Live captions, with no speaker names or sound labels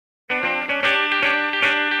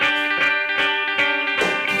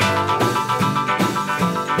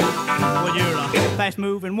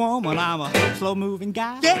fast-moving woman, I'm a slow-moving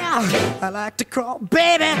guy. Yeah, I like to crawl,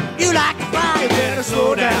 baby, you like to fly. You better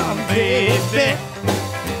slow down, baby.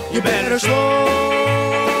 You better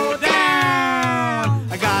slow down.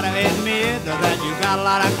 I gotta admit that you got a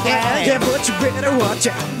lot of class. Yeah, but you better watch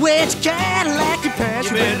out which Cadillac you pass.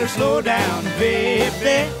 You better slow down,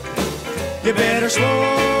 baby. You better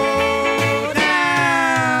slow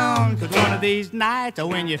down. 'Cause one of these nights,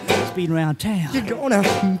 when you speed around town, you're gonna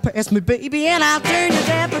pass me, baby, and I'll turn your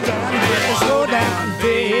damper down. you better slow down,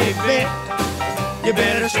 baby. You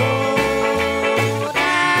better slow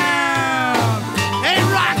down. Hey,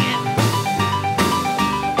 rock it.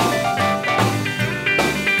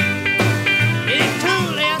 It's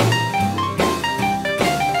too late.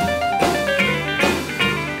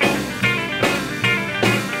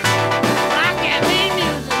 Rock that beat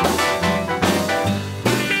music.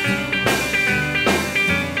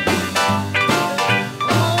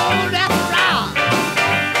 Oh, that's rock.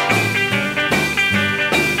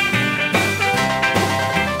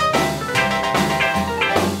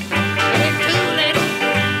 It's too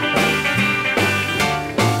late.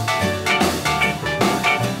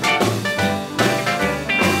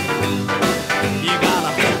 You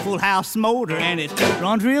got a full house motor and it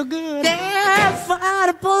runs real good. Yeah, fine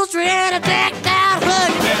upholstery and a decked out hood.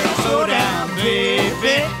 You better slow down,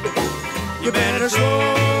 baby. You better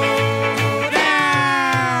slow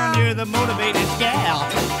down. You're the motivated gal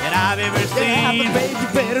that I've ever Yeah, seen. but baby, you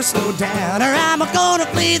better slow down, or I'm gonna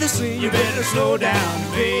flee the scene. You better slow down,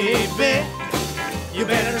 baby. You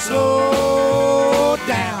better slow